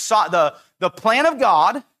happens. The plan of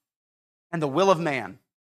God and the will of man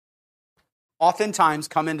oftentimes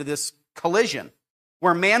come into this collision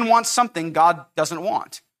where man wants something God doesn't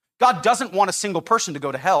want. God doesn't want a single person to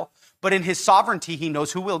go to hell, but in his sovereignty, he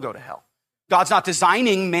knows who will go to hell. God's not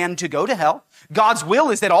designing man to go to hell. God's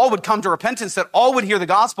will is that all would come to repentance, that all would hear the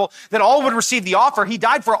gospel, that all would receive the offer. He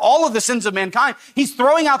died for all of the sins of mankind. He's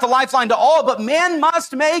throwing out the lifeline to all, but man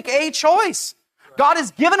must make a choice. God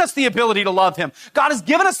has given us the ability to love him. God has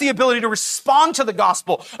given us the ability to respond to the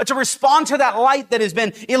gospel, to respond to that light that has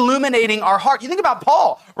been illuminating our heart. You think about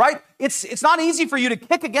Paul, right? It's not easy for you to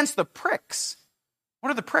kick against the pricks. What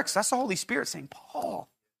are the pricks? That's the Holy Spirit saying, Paul,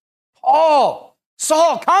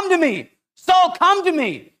 Saul, come to me. Saul, come to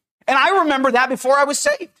me. And I remember that before I was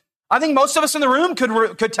saved. I think most of us in the room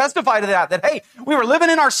could testify to that, hey, we were living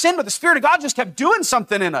in our sin, but the Spirit of God just kept doing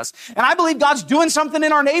something in us. And I believe God's doing something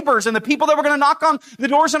in our neighbors and the people that were going to knock on the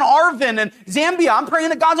doors in Arvin and Zambia. I'm praying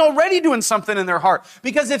that God's already doing something in their heart.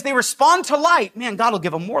 Because if they respond to light, man, God will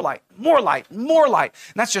give them more light, more light, more light.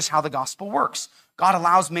 And that's just how the gospel works. God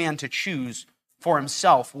allows man to choose for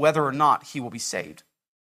himself whether or not he will be saved.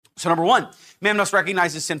 So number one, man must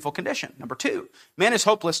recognize his sinful condition. Number two, man is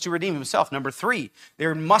hopeless to redeem himself. Number three,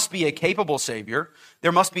 there must be a capable Savior.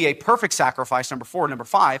 There must be a perfect sacrifice. Number four. Number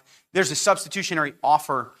five, there's a substitutionary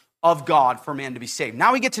offer of God for man to be saved.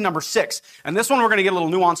 Now we get to number six, and this one we're going to get a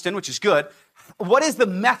little nuanced in, which is good. What is the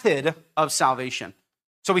method of salvation?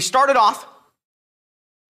 So we started off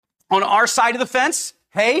on our side of the fence.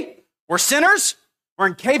 Hey, we're sinners. We're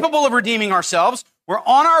incapable of redeeming ourselves. We're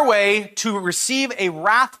on our way to receive a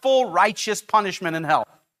wrathful, righteous punishment in hell.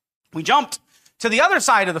 We jumped to the other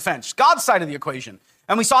side of the fence, God's side of the equation,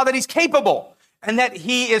 and we saw that he's capable and that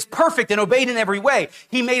he is perfect and obeyed in every way.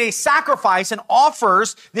 He made a sacrifice and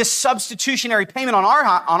offers this substitutionary payment on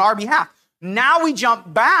our behalf. Now we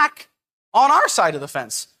jump back on our side of the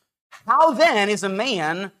fence. How then is a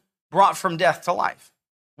man brought from death to life?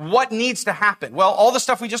 What needs to happen? Well, all the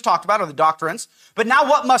stuff we just talked about are the doctrines, but now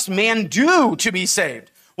what must man do to be saved?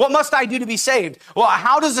 What must I do to be saved? Well,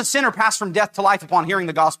 how does a sinner pass from death to life upon hearing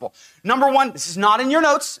the gospel? Number one, this is not in your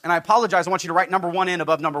notes, and I apologize. I want you to write number one in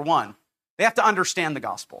above number one. They have to understand the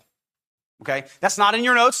gospel. Okay? That's not in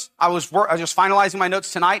your notes. I was just finalizing my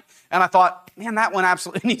notes tonight, and I thought, man, that one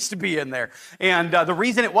absolutely needs to be in there. And the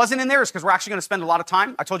reason it wasn't in there is because we're actually going to spend a lot of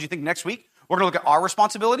time. I told you, next week, we're going to look at our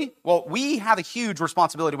responsibility. Well, we have a huge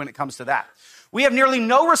responsibility when it comes to that. We have nearly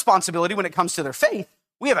no responsibility when it comes to their faith.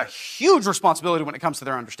 We have a huge responsibility when it comes to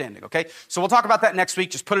their understanding, okay? So we'll talk about that next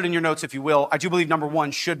week. Just put it in your notes if you will. I do believe number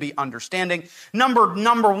one should be understanding. Number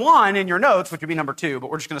one in your notes, which would be number two, but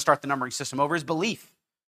we're just going to start the numbering system over, is belief.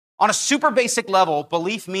 On a super basic level,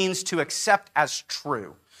 belief means to accept as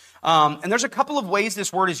true. And there's a couple of ways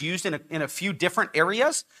this word is used in a few different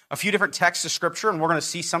areas, a few different texts of Scripture, and we're going to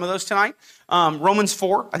see some of those tonight. Romans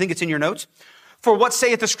 4, I think it's in your notes. For what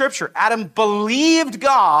saith the Scripture? Adam believed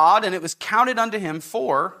God, and it was counted unto him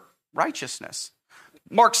for righteousness.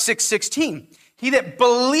 Mark 6:16. He that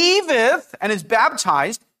believeth and is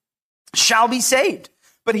baptized shall be saved,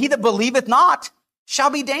 but he that believeth not shall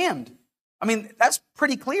be damned. I mean, that's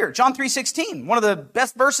pretty clear. John 3:16, one of the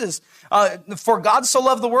best verses. For God so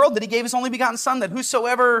loved the world that he gave his only begotten Son, that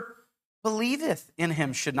whosoever believeth in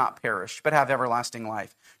him should not perish, but have everlasting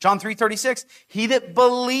life. John 3:36, he that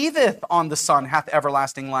believeth on the Son hath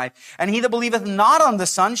everlasting life, and he that believeth not on the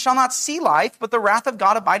Son shall not see life, but the wrath of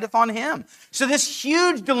God abideth on him. So this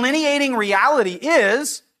huge delineating reality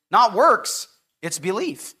is not works, it's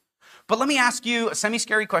belief. But let me ask you a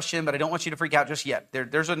semi-scary question, but I don't want you to freak out just yet.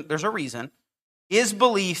 There's a reason. Is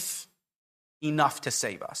belief enough to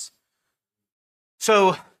save us?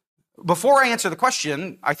 So before I answer the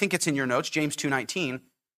question, I think it's in your notes, James 2:19.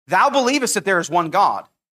 Thou believest that there is one God.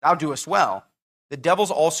 Thou doest well. The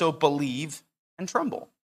devils also believe and tremble.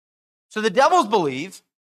 So the devils believe,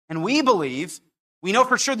 and we believe. We know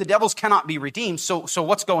for sure the devils cannot be redeemed. So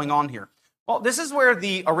what's going on here? Well, this is where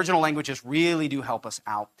the original languages really do help us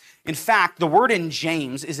out. In fact, the word in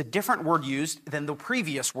James is a different word used than the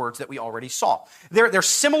previous words that we already saw. They're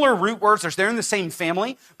similar root words. They're in the same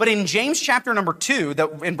family. But in James chapter number 2,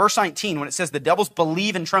 in verse 19, when it says the devils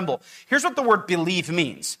believe and tremble, here's what the word believe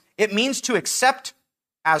means. It means to accept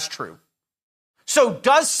as true. So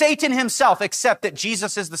does Satan himself accept that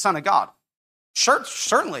Jesus is the Son of God? Sure,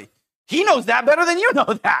 certainly. He knows that better than you know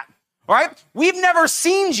that. All right? We've never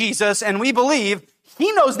seen Jesus, and we believe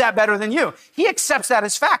he knows that better than you. He accepts that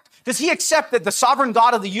as fact. Does he accept that the sovereign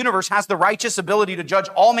God of the universe has the righteous ability to judge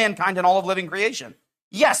all mankind and all of living creation?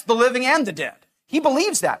 Yes, the living and the dead. He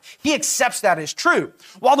believes that. He accepts that as true.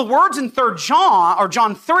 While the words in 3 John, or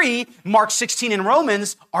John 3, Mark 16, and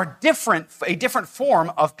Romans are different, a different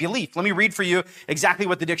form of belief. Let me read for you exactly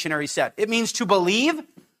what the dictionary said. It means to believe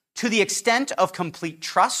to the extent of complete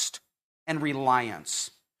trust and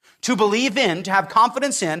reliance. To believe in, to have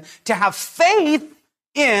confidence in, to have faith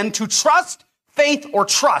in, to trust, faith, or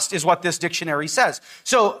trust is what this dictionary says.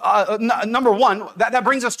 So, number one, that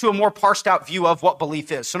brings us to a more parsed out view of what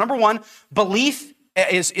belief is. So, number one, belief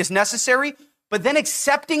is necessary, but then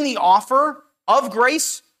accepting the offer of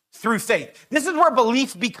grace through faith. This is where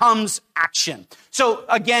belief becomes action. So,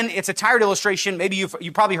 again, it's a tired illustration. Maybe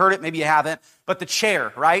you probably heard it, maybe you haven't, but the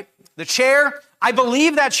chair, right? The chair, I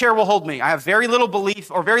believe that chair will hold me. I have very little belief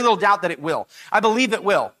or very little doubt that it will. I believe it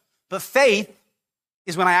will. But faith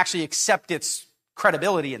is when I actually accept its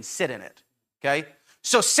credibility and sit in it, okay?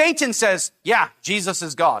 So Satan says, yeah, Jesus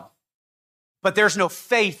is God, but there's no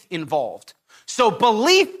faith involved. So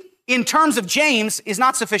belief in terms of James is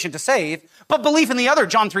not sufficient to save, but belief in the other,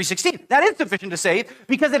 John 3:16, that is sufficient to save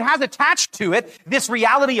because it has attached to it this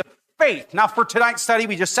reality of faith. Now, for tonight's study,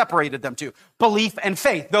 we just separated them two, belief and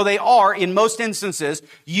faith, though they are, in most instances,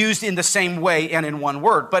 used in the same way and in one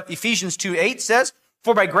word. But Ephesians 2:8 says,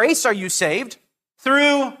 for by grace are you saved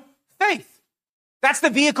through faith. That's the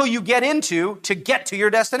vehicle you get into to get to your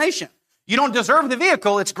destination. You don't deserve the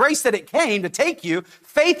vehicle. It's grace that it came to take you.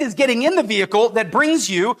 Faith is getting in the vehicle that brings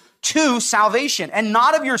you to salvation, and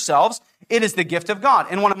not of yourselves. It is the gift of God.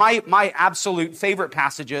 And one of my absolute favorite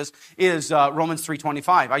passages is Romans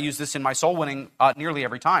 3:25. I use this in my soul winning nearly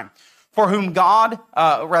every time. For whom God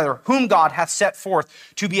hath set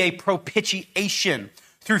forth to be a propitiation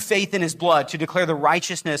through faith in his blood, to declare the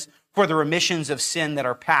righteousness for the remissions of sin that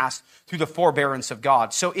are past through the forbearance of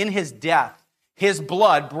God. So in his death, his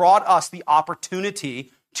blood brought us the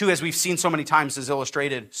opportunity to, as we've seen so many times as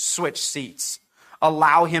illustrated, switch seats,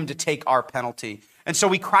 allow him to take our penalty. And so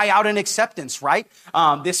we cry out in acceptance, right?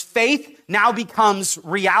 This faith now becomes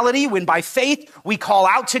reality when by faith we call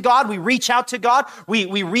out to God, we reach out to God,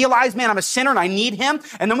 we realize, man, I'm a sinner and I need him.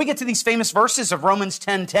 And then we get to these famous verses of Romans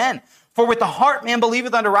 10:10. For with the heart man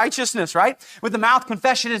believeth unto righteousness, right? With the mouth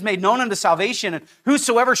confession is made known unto salvation, and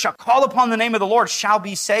whosoever shall call upon the name of the Lord shall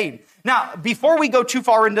be saved. Now, before we go too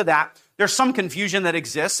far into that, there's some confusion that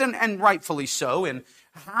exists, and rightfully so, and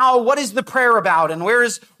what is the prayer about? And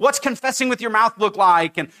what's confessing with your mouth look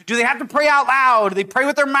like? And do they have to pray out loud? Do they pray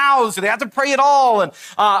with their mouths? Do they have to pray at all? And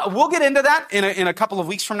we'll get into that in a couple of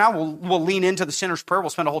weeks from now. We'll lean into the sinner's prayer. We'll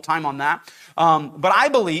spend a whole time on that. But I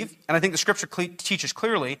believe, and I think the scripture teaches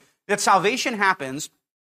clearly, that salvation happens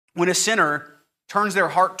when a sinner turns their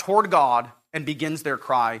heart toward God and begins their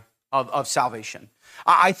cry of salvation.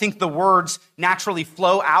 I think the words naturally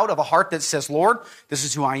flow out of a heart that says, Lord, this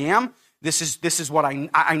is who I am. This is what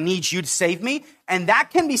I need you to save me. And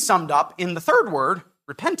that can be summed up in the third word,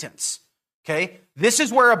 repentance. Okay? This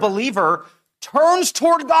is where a believer turns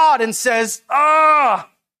toward God and says,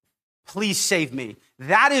 please save me.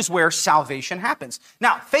 That is where salvation happens.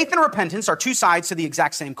 Now, faith and repentance are two sides to the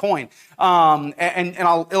exact same coin. And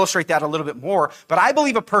I'll illustrate that a little bit more. But I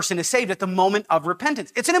believe a person is saved at the moment of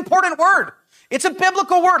repentance. It's an important word. It's a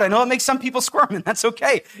biblical word. I know it makes some people squirm, and that's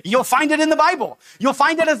okay. You'll find it in the Bible. You'll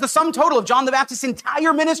find it as the sum total of John the Baptist's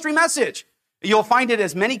entire ministry message. You'll find it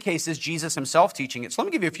as many cases Jesus himself teaching it. So let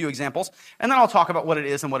me give you a few examples, and then I'll talk about what it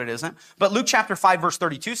is and what it isn't. But Luke chapter 5, verse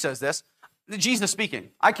 32 says this. Jesus speaking,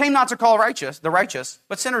 I came not to call the righteous,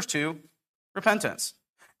 but sinners to repentance.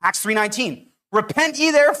 Acts 3:19, repent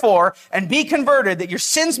ye therefore and be converted that your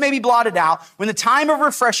sins may be blotted out when the time of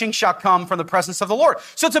refreshing shall come from the presence of the Lord.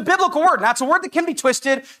 So it's a biblical word. Now it's a word that can be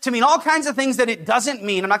twisted to mean all kinds of things that it doesn't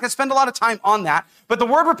mean. I'm not going to spend a lot of time on that, but the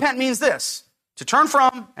word repent means this, to turn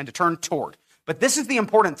from and to turn toward. But this is the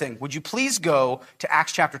important thing. Would you please go to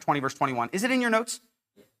Acts chapter 20, verse 21? Is it in your notes?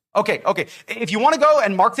 Okay. If you want to go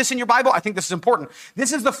and mark this in your Bible, I think this is important.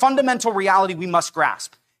 This is the fundamental reality we must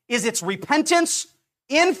grasp, is it's repentance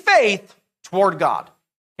in faith toward God.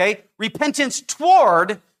 Okay? Repentance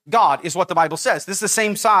toward God is what the Bible says. This is the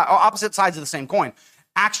same side, opposite sides of the same coin.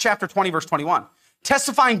 Acts chapter 20, verse 21.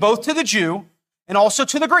 Testifying both to the Jew and also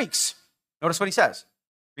to the Greeks. Notice what he says.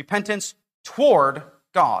 Repentance toward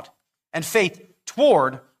God and faith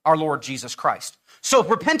toward our Lord Jesus Christ. So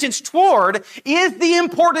repentance toward is the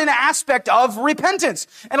important aspect of repentance.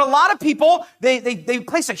 And a lot of people, they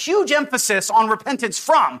place a huge emphasis on repentance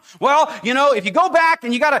from. Well, if you go back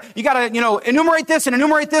and you gotta, enumerate this and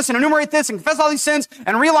enumerate this and enumerate this and confess all these sins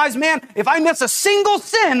and realize, man, if I miss a single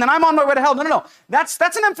sin, then I'm on my way to hell. No. That's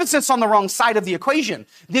an emphasis on the wrong side of the equation.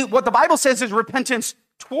 What the Bible says is repentance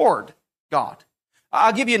toward God.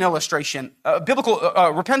 I'll give you an illustration.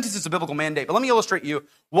 Repentance is a biblical mandate, but let me illustrate you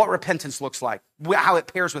what repentance looks like, how it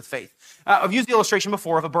pairs with faith. I've used the illustration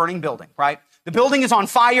before of a burning building, right? The building is on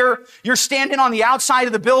fire. You're standing on the outside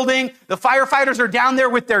of the building. The firefighters are down there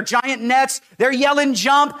with their giant nets. They're yelling,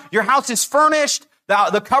 jump. Your house is furnished.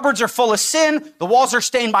 The cupboards are full of sin. The walls are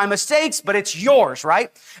stained by mistakes, but it's yours, right?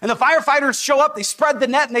 And the firefighters show up. They spread the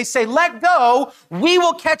net and they say, let go. We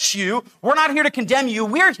will catch you. We're not here to condemn you.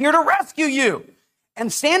 We're here to rescue you.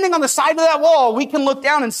 And standing on the side of that wall, we can look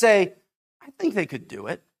down and say, I think they could do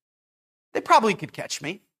it. They probably could catch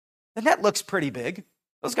me. The net looks pretty big.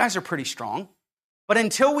 Those guys are pretty strong. But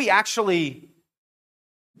until we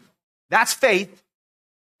that's faith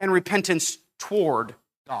and repentance toward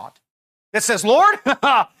God. That says, Lord,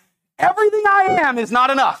 everything I am is not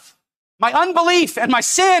enough. My unbelief and my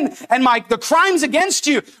sin and the crimes against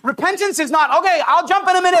you. Repentance is not, okay, I'll jump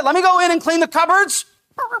in a minute. Let me go in and clean the cupboards.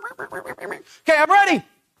 Okay, I'm ready.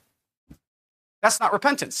 That's not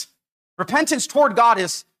repentance. Repentance toward God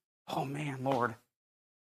is, oh man, Lord.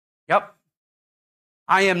 Yep.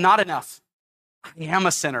 I am not enough. I am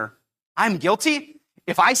a sinner. I'm guilty.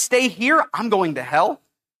 If I stay here, I'm going to hell.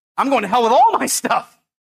 I'm going to hell with all my stuff.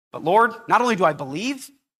 But Lord, not only do I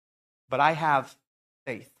believe, but I have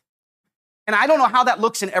faith. And I don't know how that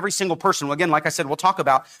looks in every single person. Well, again, like I said, we'll talk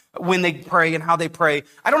about when they pray and how they pray.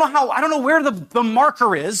 I don't know where the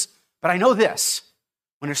marker is, but I know this.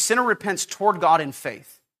 When a sinner repents toward God in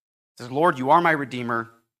faith, says, Lord, you are my Redeemer.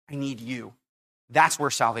 I need you. That's where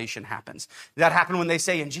salvation happens. Does that happen when they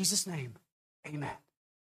say, in Jesus' name, amen?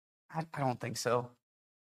 I don't think so.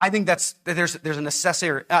 I think there's a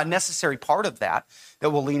necessary part of that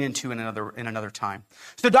we'll lean into in another time.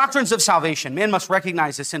 So doctrines of salvation. Man must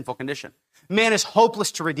recognize his sinful condition. Man is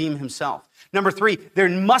hopeless to redeem himself. Number 3, there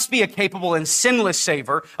must be a capable and sinless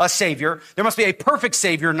Savior. There must be a perfect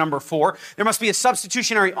Savior, number 4. There must be a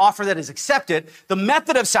substitutionary offer that is accepted. The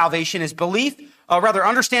method of salvation is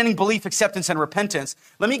understanding, belief, acceptance, and repentance.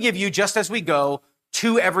 Let me give you, just as we go,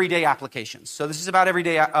 2 everyday applications. So this is about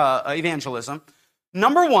everyday evangelism.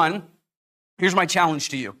 Number 1, here's my challenge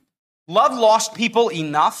to you. Love lost people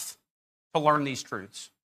enough to learn these truths.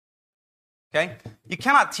 Okay? You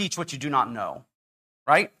cannot teach what you do not know,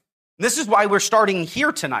 right? This is why we're starting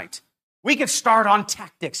here tonight. We could start on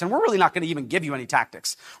tactics, and we're really not going to even give you any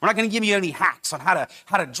tactics. We're not going to give you any hacks on how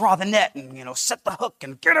to draw the net and set the hook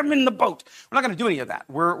and get them in the boat. We're not going to do any of that.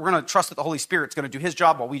 We're going to trust that the Holy Spirit's going to do his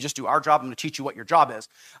job while we just do our job. I'm going to teach you what your job is.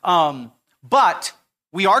 But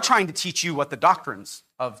we are trying to teach you what the doctrines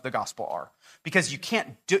of the gospel are, because you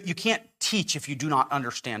can't teach if you do not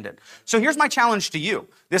understand it. So here's my challenge to you.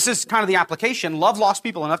 This is kind of the application. Love lost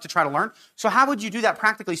people enough to try to learn. So how would you do that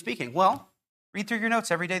practically speaking? Well, read through your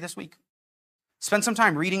notes every day this week. Spend some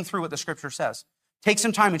time reading through what the scripture says. Take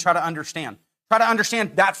some time and try to understand. Try to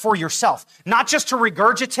understand that for yourself, not just to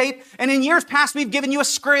regurgitate. And in years past, we've given you a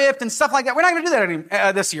script and stuff like that. We're not going to do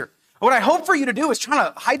that this year. What I hope for you to do is try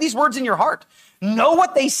to hide these words in your heart. Know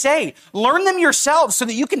what they say. Learn them yourselves so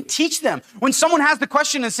that you can teach them. When someone has the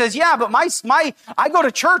question and says, yeah, but I go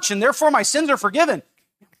to church and therefore my sins are forgiven.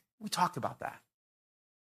 We talked about that.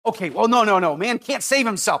 Okay, well, no. Man can't save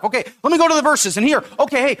himself. Okay, let me go to the verses and here.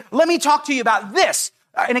 Okay, hey, let me talk to you about this.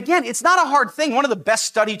 And again, it's not a hard thing. One of the best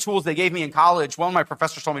study tools they gave me in college, one of my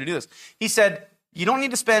professors told me to do this. He said, you don't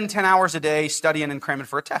need to spend 10 hours a day studying and cramming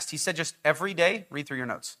for a test. He said, just every day, read through your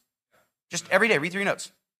notes. Just every day, read through your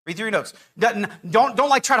notes. Read through your notes. Don't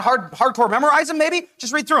like try to hardcore memorize them, maybe.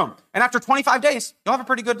 Just read through them. And after 25 days, you'll have a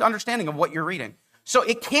pretty good understanding of what you're reading. So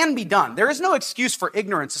it can be done. There is no excuse for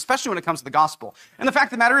ignorance, especially when it comes to the gospel. And the fact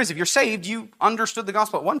of the matter is, if you're saved, you understood the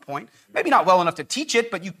gospel at one point. Maybe not well enough to teach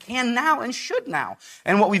it, but you can now and should now.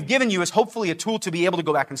 And what we've given you is hopefully a tool to be able to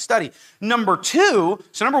go back and study. Number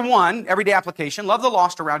one, everyday application, love the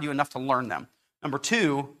lost around you enough to learn them. Number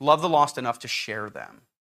two, love the lost enough to share them.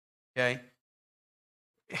 Okay?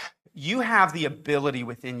 You have the ability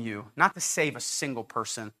within you not to save a single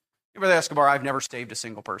person. Brother Escobar, I've never saved a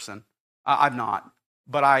single person. I've not,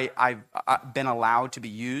 but I've been allowed to be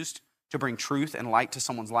used to bring truth and light to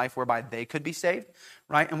someone's life whereby they could be saved,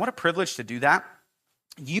 right? And what a privilege to do that.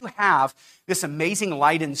 You have this amazing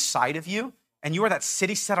light inside of you, and you are that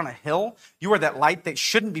city set on a hill. You are that light that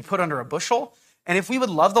shouldn't be put under a bushel. And if we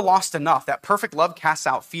would love the lost enough, that perfect love casts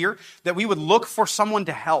out fear, that we would look for someone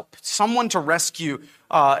to help, someone to rescue.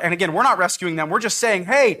 And again, we're not rescuing them. We're just saying,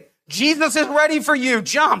 hey, Jesus is ready for you.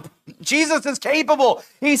 Jump. Jesus is capable.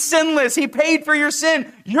 He's sinless. He paid for your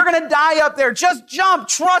sin. You're going to die up there. Just jump.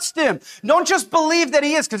 Trust him. Don't just believe that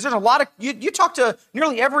he is, because there's a lot of, you talk to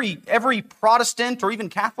nearly every Protestant or even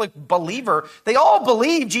Catholic believer, they all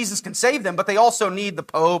believe Jesus can save them, but they also need the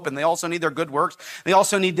Pope and they also need their good works. They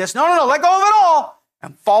also need this. No, let go of it all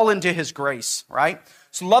and fall into his grace, right?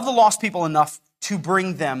 So love the lost people enough to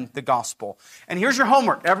bring them the gospel. And here's your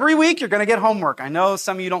homework. Every week you're going to get homework. I know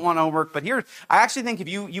some of you don't want homework, but here, I actually think if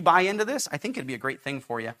you buy into this, I think it'd be a great thing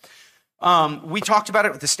for you. We talked about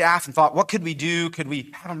it with the staff and thought, what could we do? Could we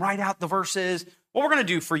have them write out the verses? What we're going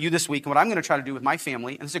to do for you this week, and what I'm going to try to do with my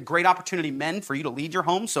family, and it's a great opportunity, men, for you to lead your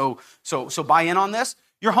home, so buy in on this.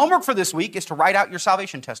 Your homework for this week is to write out your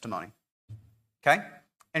salvation testimony, okay?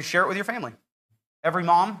 And share it with your family. Every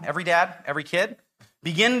mom, every dad, every kid.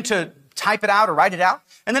 Begin to type it out or write it out.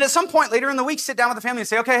 And then at some point later in the week, sit down with the family and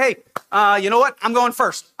say, okay, hey, you know what? I'm going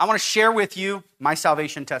first. I want to share with you my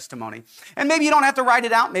salvation testimony. And maybe you don't have to write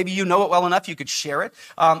it out. Maybe you know it well enough you could share it.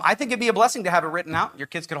 I think it'd be a blessing to have it written out. Your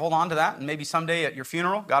kids could hold on to that. And maybe someday at your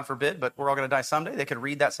funeral, God forbid, but we're all going to die someday, they could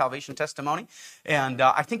read that salvation testimony. And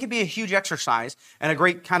I think it'd be a huge exercise and a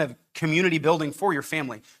great kind of community building for your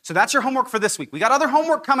family. So that's your homework for this week. We got other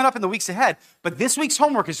homework coming up in the weeks ahead, but this week's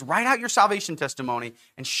homework is write out your salvation testimony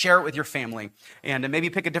and share it with your family. And maybe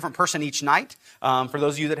pick a different person each night. For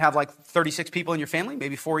those of you that have like 36 people in your family,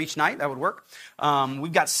 maybe 4 each night, that would work.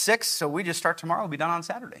 We've got 6, so we just start tomorrow. We'll be done on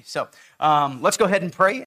Saturday. So let's go ahead and pray.